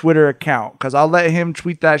of the Twitter account because I'll let him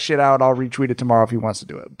tweet that shit out. I'll retweet it tomorrow if he wants to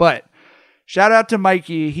do it. But shout out to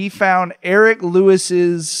Mikey. He found Eric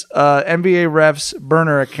Lewis's NBA refs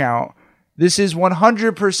burner account. This is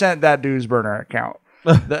 100% that dude's burner account.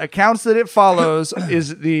 The accounts that it follows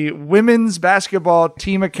is the women's basketball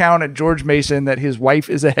team account at George Mason that his wife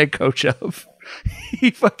is a head coach of.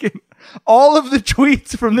 All of the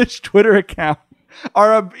tweets from this Twitter account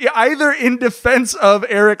are either in defense of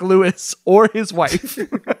Eric Lewis or his wife.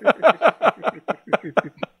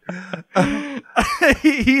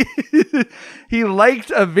 He liked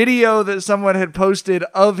a video that someone had posted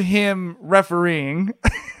of him refereeing.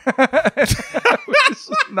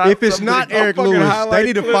 If it's not Eric Lewis, they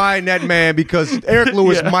need to find that man because Eric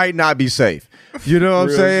Lewis might not be safe. You know what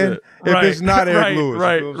I'm saying? If it's not Eric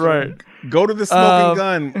Lewis. Right. Go to the smoking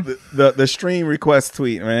gun, the stream request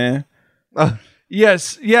tweet, man.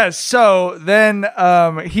 Yes. So then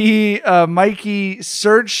Mikey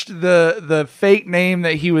searched the fake name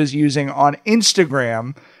that he was using on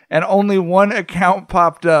Instagram, and only one account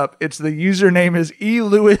popped up. It's the username is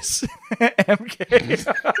eLewisMK.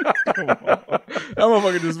 That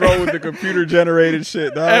motherfucker just rolled with the computer generated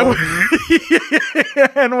shit, dog.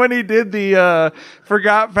 And when he did the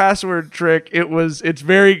forgot password trick, it's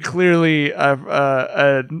very clearly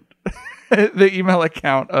the email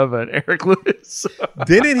account of an Eric Lewis.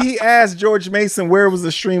 Didn't he ask George Mason where was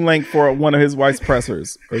the stream link for one of his wife's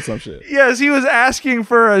pressers or some shit? Yes, he was asking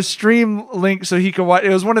for a stream link so he could watch.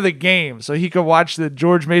 It was one of the games, so he could watch the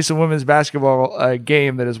George Mason women's basketball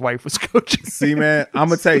game that his wife was coaching. See, man, I'm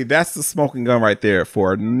gonna tell you that's the smoking gun right there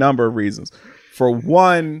for a number of reasons. For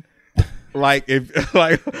one, like if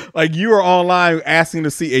like you are online asking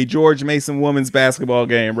to see a George Mason women's basketball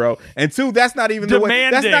game, bro. And 2, that's not even the way.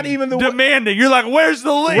 That's not even the demanding. You're like, where's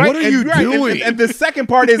the link? Right? What are you doing? And the second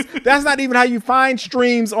part is that's not even how you find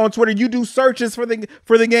streams on Twitter. You do searches for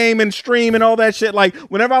the game and stream and all that shit. Like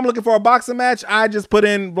whenever I'm looking for a boxing match, I just put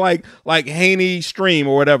in like Haney stream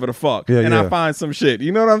or whatever the fuck, I find some shit.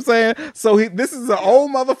 You know what I'm saying? So this is an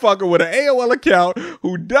old motherfucker with an AOL account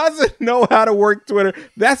who doesn't know how to work Twitter.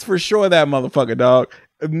 That's for sure that motherfucker, dog.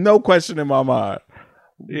 No question in my mind.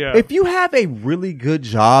 Yeah. If you have a really good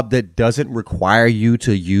job that doesn't require you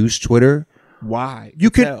to use Twitter, why?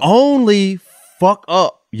 You can only fuck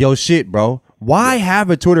up your shit, bro. Why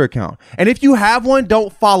have a Twitter account? And if you have one,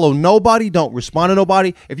 don't follow nobody. Don't respond to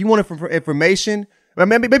nobody. If you want information,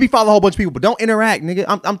 maybe follow a whole bunch of people, but don't interact, nigga.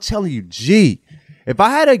 I'm telling you, G. If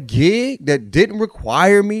I had a gig that didn't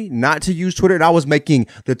require me not to use Twitter and I was making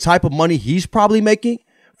the type of money he's probably making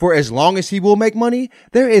for as long as he will make money,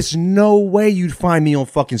 there is no way you'd find me on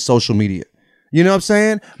fucking social media. You know what I'm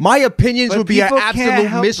saying? My opinions would be an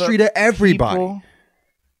absolute mystery to everybody.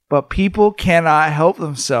 But people cannot help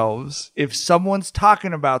themselves. If someone's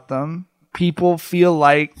talking about them, people feel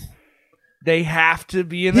like they have to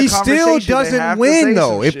be in the conversation. He still doesn't win,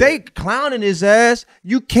 though. If they clowning his ass,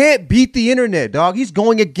 you can't beat the internet, dog. He's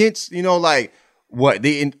going against, like what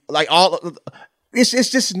it's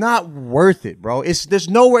just not worth it, bro. There's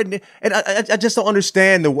nowhere, and I just don't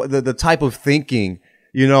understand the type of thinking.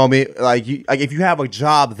 You know what I mean? Like if you have a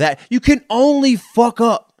job that you can only fuck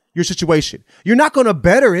up your situation, you're not gonna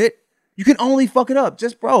better it. You can only fuck it up,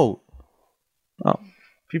 just bro. Oh.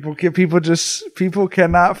 People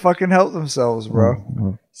cannot fucking help themselves, bro.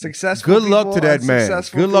 Mm-hmm. Successful. Good luck to that man.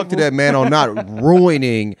 Good luck to that man on not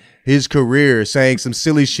ruining his career, saying some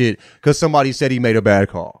silly shit because somebody said he made a bad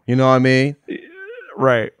call. You know what I mean?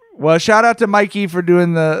 Right. Well, shout out to Mikey for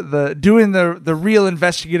doing the real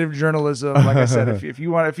investigative journalism. Like I said, if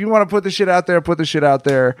you want to put the shit out there, put the shit out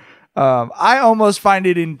there. I almost find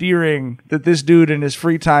it endearing that this dude in his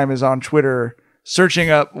free time is on Twitter searching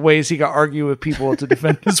up ways he can argue with people to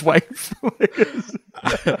defend his wife.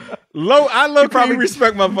 I probably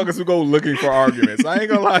respect motherfuckers who go looking for arguments. I ain't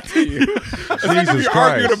gonna lie to you. Jesus Christ.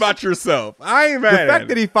 Arguing about yourself. I ain't mad. The fact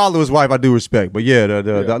that he followed his wife, I do respect. But yeah,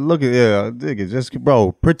 look at nigga, just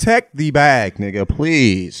bro, protect the bag, nigga,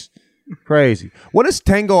 please. Crazy. What does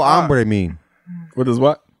tango hombre mean? What is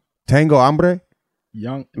what? Tango hombre?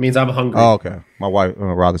 Young. It means I'm hungry. Oh, okay. My wife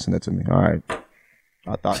rather sent that to me. All right.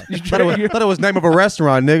 I thought it was name of a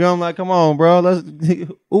restaurant, nigga. I'm like, come on, bro. Let's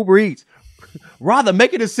Uber Eats. Rather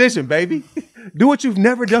make a decision, baby. Do what you've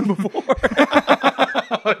never done before.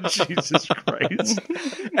 Oh, Jesus Christ.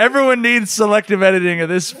 Everyone needs selective editing of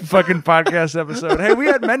this fucking podcast episode. Hey, we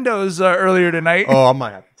had Mendo's earlier tonight. Oh, I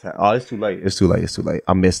might have to it's too late. It's too late.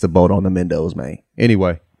 I missed the boat on the Mendo's, man.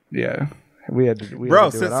 Anyway. Yeah. Since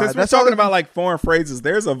we're talking about like foreign phrases,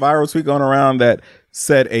 there's a viral tweet going around that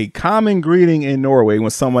said a common greeting in Norway when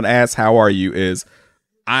someone asks how are you is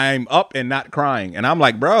I'm up and not crying. And I'm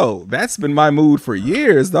like, bro, that's been my mood for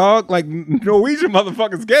years, dog. Like Norwegian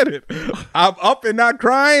motherfuckers get it. I'm up and not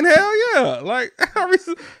crying. Hell yeah. Like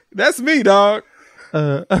that's me, dog.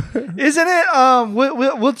 Isn't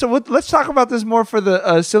it? Let's talk about this more for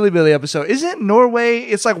the Silly Billy episode. Isn't Norway?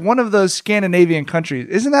 It's like one of those Scandinavian countries.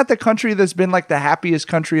 Isn't that the country that's been like the happiest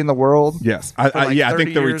country in the world? Yes, I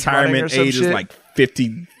think the retirement age is like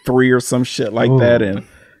 53 or some shit like that, and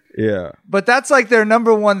yeah. But that's like their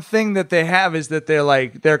number one thing that they have is that they're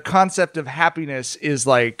like their concept of happiness is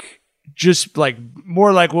like just like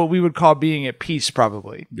more like what we would call being at peace,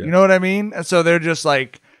 probably. Yeah. You know what I mean? And so they're just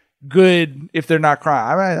like good if they're not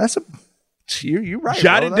crying. I mean, you're right.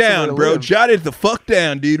 Jot it down, bro. Jot it the fuck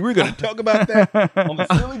down, dude. We're gonna talk about that on the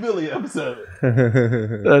Silly Billy episode.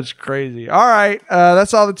 That's crazy. All right,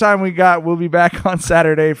 that's all the time we got. We'll be back on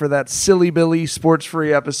Saturday for that Silly Billy sports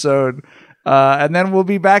free episode, and then we'll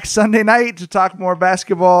be back Sunday night to talk more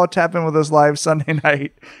basketball. Tap in with us live Sunday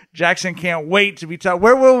night. Jackson can't wait to be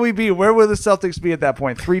where will we be? Where will the Celtics be at that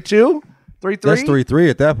point? 3-2? 3-3? That's 3-3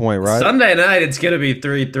 at that point, right? Sunday night, it's going to be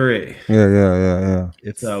 3-3. Yeah.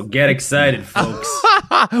 So get excited, folks.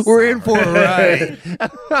 We're in for a ride.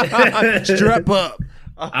 Strap up.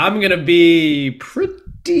 I'm going to be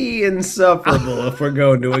pretty insufferable if we're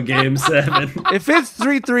going to a game 7. If it's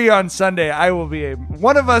 3-3 on Sunday, I will be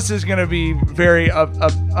one of us is going to be very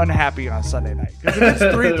unhappy on Sunday night. Because if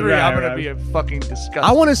it's 3-3, I'm going to be a fucking disgusting.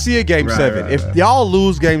 I want to see a game 7. If y'all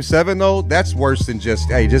lose game 7, though, that's worse than just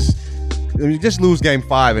lose game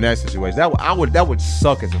 5 in that situation. That would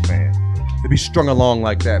suck as a fan to be strung along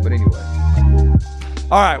like that. But anyway.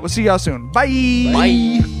 All right, we'll see y'all soon. Bye.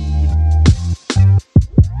 Bye.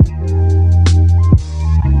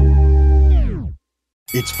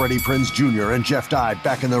 It's Freddie Prinze Jr. and Jeff Dye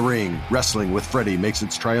back in the ring. Wrestling with Freddie makes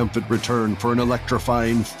its triumphant return for an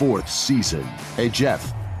electrifying 4th season. Hey,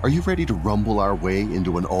 Jeff, are you ready to rumble our way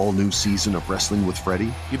into an all-new season of Wrestling with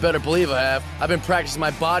Freddie? You better believe I have. I've been practicing my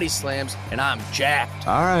body slams, and I'm jacked.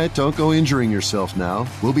 All right, don't go injuring yourself now.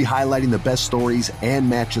 We'll be highlighting the best stories and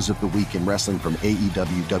matches of the week in wrestling from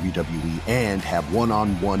AEW, WWE, and have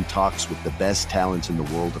one-on-one talks with the best talents in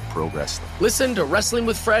the world of pro wrestling. Listen to Wrestling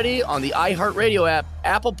with Freddie on the iHeartRadio app,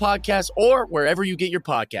 Apple Podcasts, or wherever you get your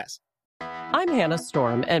podcasts. I'm Hannah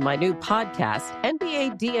Storm, and my new podcast,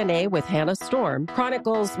 NBA DNA with Hannah Storm,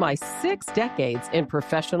 chronicles my 6 decades in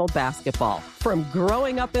professional basketball. From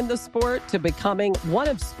growing up in the sport to becoming one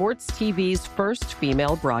of sports TV's first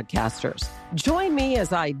female broadcasters. Join me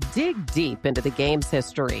as I dig deep into the game's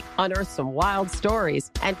history, unearth some wild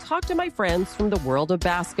stories, and talk to my friends from the world of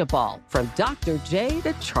basketball, from Dr. J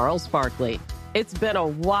to Charles Barkley. It's been a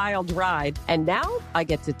wild ride, and now I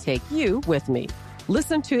get to take you with me.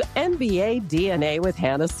 Listen to NBA DNA with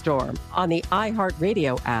Hannah Storm on the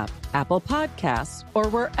iHeartRadio app, Apple Podcasts, or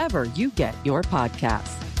wherever you get your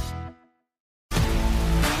podcasts.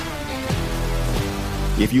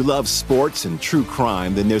 If you love sports and true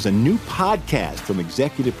crime, then there's a new podcast from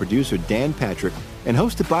executive producer Dan Patrick and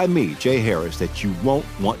hosted by me, Jay Harris, that you won't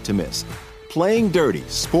want to miss. Playing Dirty: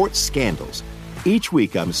 Sports Scandals. Each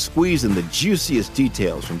week, I'm squeezing the juiciest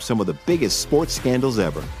details from some of the biggest sports scandals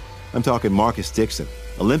ever. I'm talking Marcus Dixon,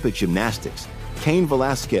 Olympic gymnastics, Cain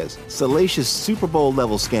Velasquez, salacious Super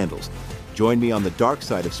Bowl-level scandals. Join me on the dark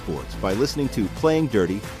side of sports by listening to Playing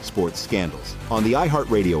Dirty: Sports Scandals on the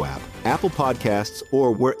iHeartRadio app, Apple Podcasts,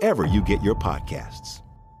 or wherever you get your podcasts.